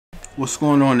What's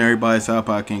going on, everybody? It's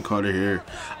iPodKingCarter here.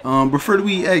 Before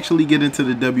we actually get into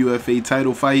the WFA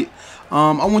title fight,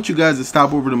 I want you guys to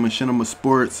stop over to Machinima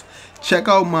Sports. Check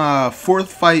out my 4th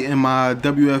fight in my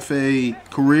WFA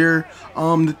career.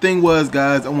 The thing was,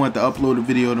 guys, I wanted to upload a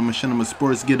video to Machinima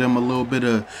Sports, get them a little bit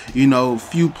of,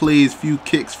 few plays, few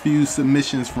kicks, few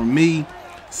submissions from me.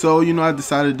 So, I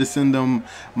decided to send them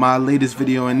my latest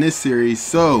video in this series.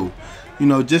 So,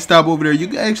 just stop over there. You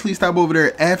can actually stop over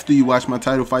there after you watch my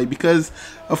title fight, because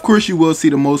of course you will see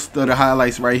the most of the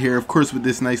highlights right here, of course, with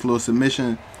this nice little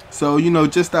submission. So,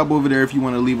 just stop over there if you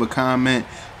want to leave a comment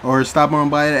or stop on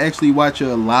by to actually watch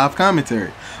a live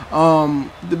commentary. The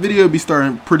video will be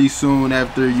starting pretty soon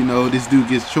after, this dude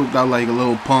gets choked out like a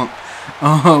little punk.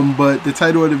 But the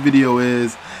title of the video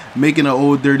is Making an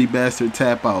Old Dirty Bastard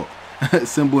Tap Out.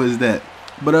 Simple as that.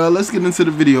 But let's get into the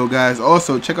video, guys.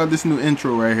 Also, check out this new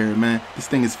intro right here, man. This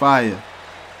thing is fire.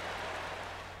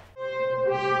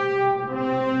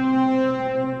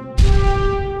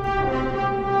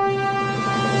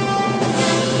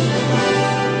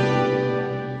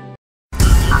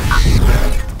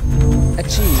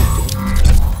 Achieved.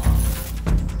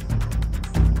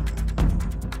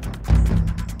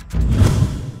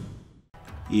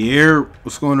 Yeah,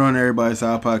 what's going on, everybody? It's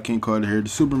iPodKingCarter here, the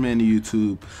Superman of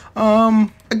YouTube.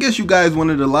 I guess you guys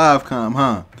wanted a live com,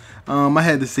 huh? I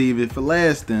had to save it for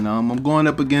last then. I'm going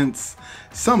up against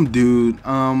some dude.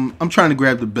 I'm trying to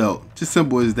grab the belt. Just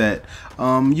simple as that.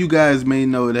 You guys may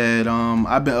know that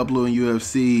I've been uploading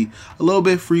UFC a little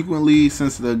bit frequently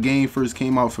since the game first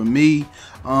came out for me.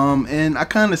 And I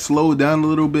kind of slowed down a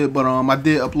little bit, but I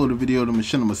did upload a video to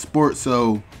Machinima Sports,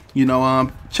 so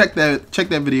check that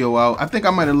video out. I think I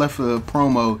might have left a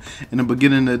promo in the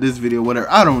beginning of this video, whatever,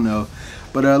 I don't know.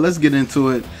 But let's get into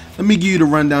it. Let me give you the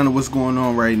rundown of what's going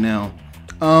on right now.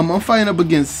 I'm fighting up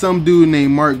against some dude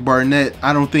named Barnett.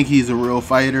 I don't think he's a real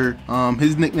fighter.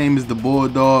 His nickname is the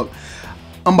Bulldog.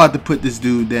 I'm about to put this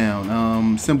dude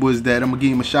down. Simple as that. I'm gonna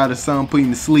give him a shot of sun, put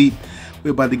him to sleep.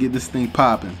 We're about to get this thing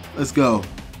popping. Let's go.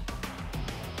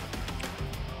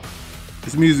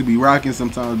 This music be rocking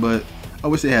sometimes, but I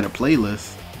wish they had a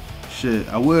playlist. Shit,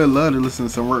 I would love to listen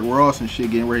to some Rick Ross and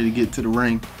shit getting ready to get to the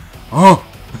ring. Oh!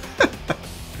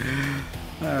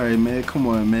 Alright, man, come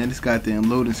on, man. This goddamn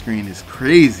loading screen is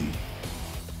crazy.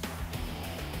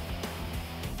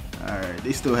 Alright,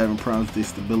 they still having problems with their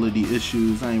stability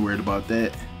issues. I ain't worried about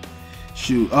that.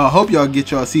 Shoot, I hope y'all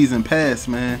get y'all season pass,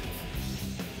 man.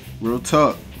 Real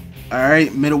talk.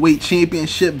 Alright, middleweight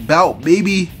championship bout,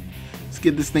 baby. Let's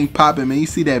get this thing popping, man. You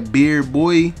see that beard,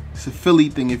 boy? It's a Philly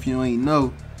thing if you ain't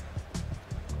know.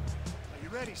 Are you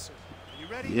ready, sir? Are you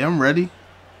ready? Yeah, I'm ready.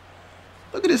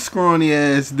 Look at this scrawny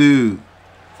ass dude.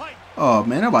 Fight. Oh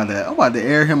man, I'm about to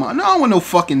air him out. No, I don't want no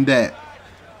fucking that.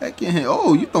 That can't hit.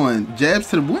 Oh, you throwing jabs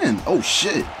to the wind. Oh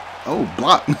shit. Oh,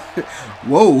 block.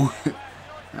 Whoa.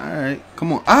 Alright,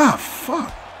 come on. Ah,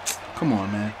 fuck. Come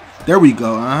on, man. There we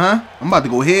go. I'm about to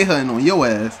go headhunting on your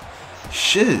ass.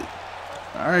 Shit.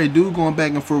 Alright, dude, going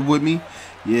back and forth with me.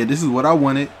 Yeah, this is what I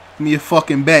wanted. Give me a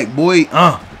fucking back, boy.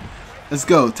 Let's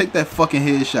go. Take that fucking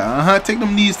headshot. Take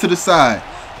them knees to the side.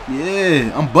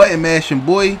 Yeah, I'm button mashing,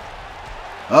 boy.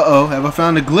 Uh-oh, have I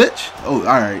found a glitch? Oh,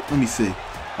 alright, let me see.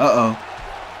 Uh-oh.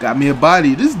 Got me a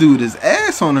body. This dude is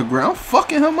ass on the ground. I'm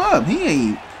fucking him up.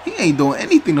 He ain't doing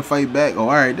anything to fight back. Oh,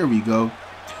 alright, there we go.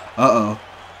 Uh-oh.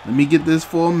 Let me get this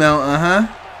full mount.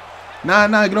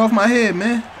 Nah, get off my head,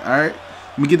 man. Alright.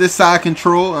 Let me get this side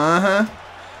control. Ah,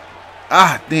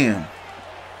 damn.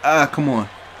 Ah, come on.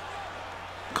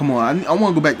 Come on. I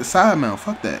want to go back to side mount.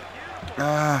 Fuck that.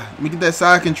 Ah, let me get that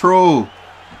side control.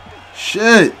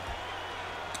 Shit.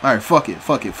 Alright, fuck it.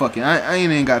 I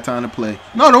ain't even got time to play.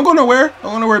 No, don't go nowhere.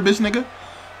 Don't go nowhere, bitch nigga.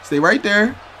 Stay right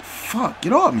there. Fuck,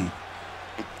 get off me.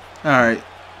 Alright.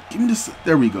 Give me this.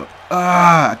 There we go.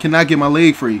 Ah, I cannot get my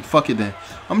leg free. Fuck it then.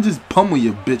 I'm just pummeling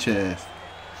your bitch ass.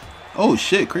 Oh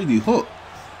shit, crazy hook.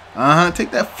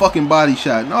 Take that fucking body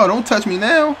shot. No, don't touch me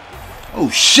now. Oh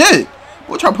shit.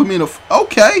 What, try to put me in a...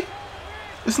 Okay.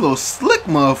 This little slick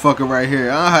motherfucker right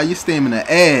here. You stamina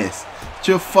ass. Get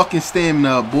your fucking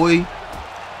stamina up, boy. You know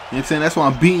what I'm saying? That's why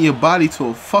I'm beating your body to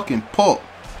a fucking pulp.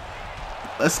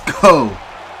 Let's go.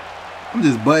 I'm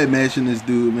just butt mashing this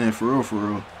dude, man. For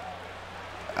real.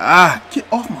 Ah,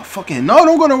 get off my fucking... No,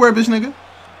 don't go nowhere, bitch nigga.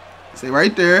 Stay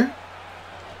right there.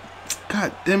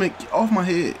 God damn it. Get off my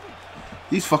head.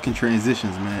 These fucking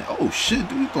transitions, man. Oh shit,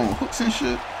 dude. You throwing hooks and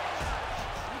shit.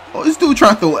 Oh, this dude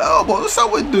trying to throw elbow. What's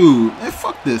up with dude? Man,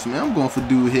 fuck this, man. I'm going for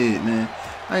dude head, man.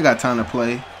 I ain't got time to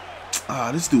play.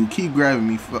 Ah, this dude keep grabbing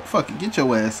me. Fuck it. Get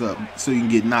your ass up so you can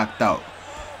get knocked out.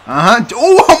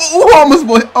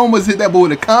 Oh, almost hit that boy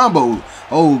with a combo.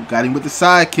 Oh, got him with the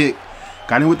side kick.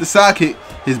 Got him with the side kick.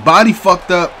 His body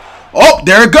fucked up. Oh,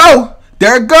 there it go.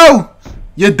 There it go.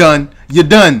 You're done. You're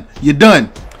done. You're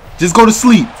done. Just go to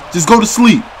sleep. Just go to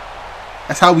sleep.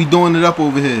 That's how we doing it up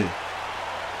over here.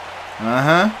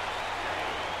 Uh-huh.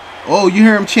 Oh, you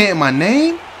hear him chanting my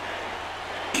name?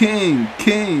 King,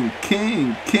 king,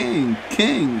 king, king,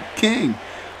 king, king.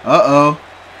 Uh-oh.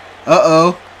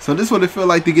 Uh-oh. So this is what it feel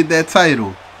like to get that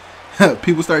title.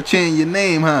 People start chanting your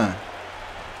name, huh?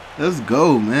 Let's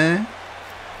go, man.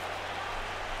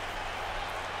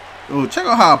 Oh, check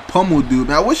out how I pummeled dude,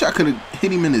 man. I wish I could have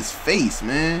hit him in his face,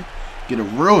 man. Get a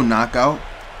real knockout.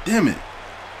 Damn it.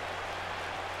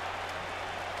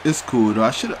 It's cool, though.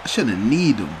 I should have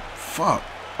kneed him. Fuck.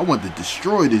 I want to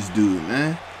destroy this dude,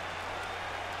 man.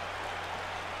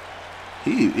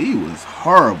 He was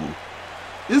horrible.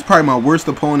 This is probably my worst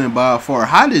opponent by far.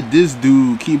 How did this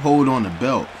dude keep hold on the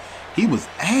belt? He was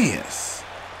ass.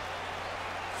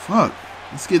 Fuck.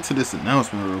 Let's get to this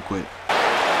announcement real quick.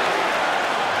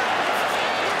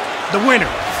 The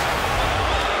winner.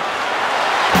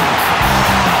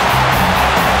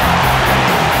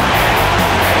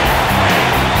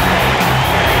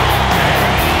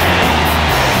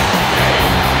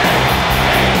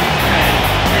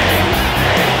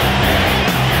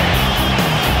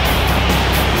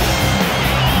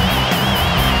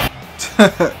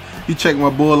 You check my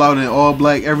bull out in all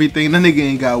black, everything. That nigga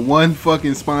ain't got one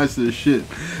fucking sponsorship.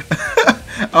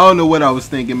 I don't know what I was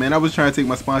thinking, man. I was trying to take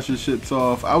my sponsorships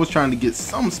off. I was trying to get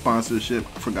some sponsorship.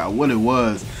 I forgot what it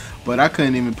was, but I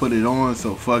couldn't even put it on,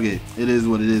 so fuck it. It is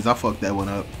what it is. I fucked that one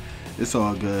up. It's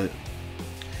all good.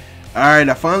 Alright,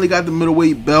 I finally got the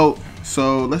middleweight belt,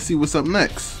 so let's see what's up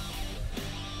next.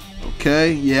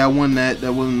 Okay, yeah, I won that.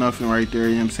 That wasn't nothing right there,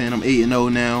 you know what I'm saying? I'm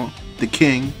 8-0 now. The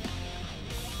king.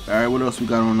 Alright, what else we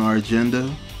got on our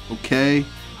agenda? Okay.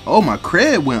 Oh, my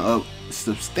cred went up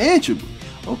substantially.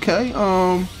 Okay,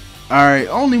 alright,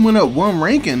 only went up one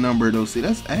ranking number though. See,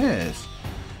 that's ass.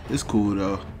 It's cool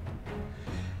though.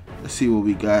 Let's see what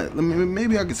we got.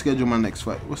 Maybe I can schedule my next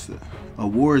fight. What's the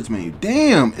awards menu?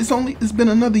 Damn, it's been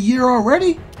another year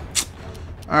already.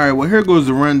 Alright, well here goes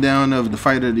the rundown of the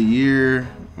fight of the year.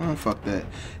 Oh, fuck that.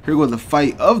 Here goes the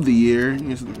fight of the year.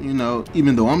 You know,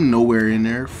 even though I'm nowhere in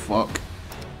there. Fuck.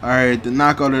 Alright, the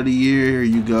knockout of the year. Here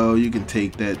you go. You can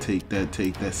take that, take that,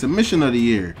 take that. Submission of the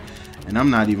year. And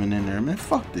I'm not even in there, man.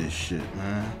 Fuck this shit,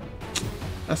 man.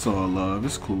 That's all love.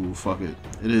 It's cool. Fuck it.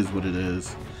 It is what it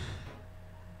is.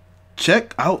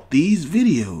 Check out these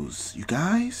videos, you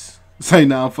guys. Say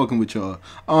now I'm fucking with y'all.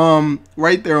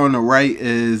 Right there on the right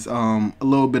is a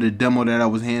little bit of demo that I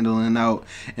was handling out,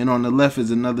 and on the left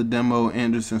is another demo,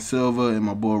 Anderson Silva and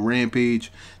my boy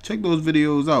Rampage. Check those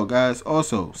videos out, guys.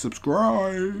 Also,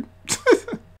 subscribe.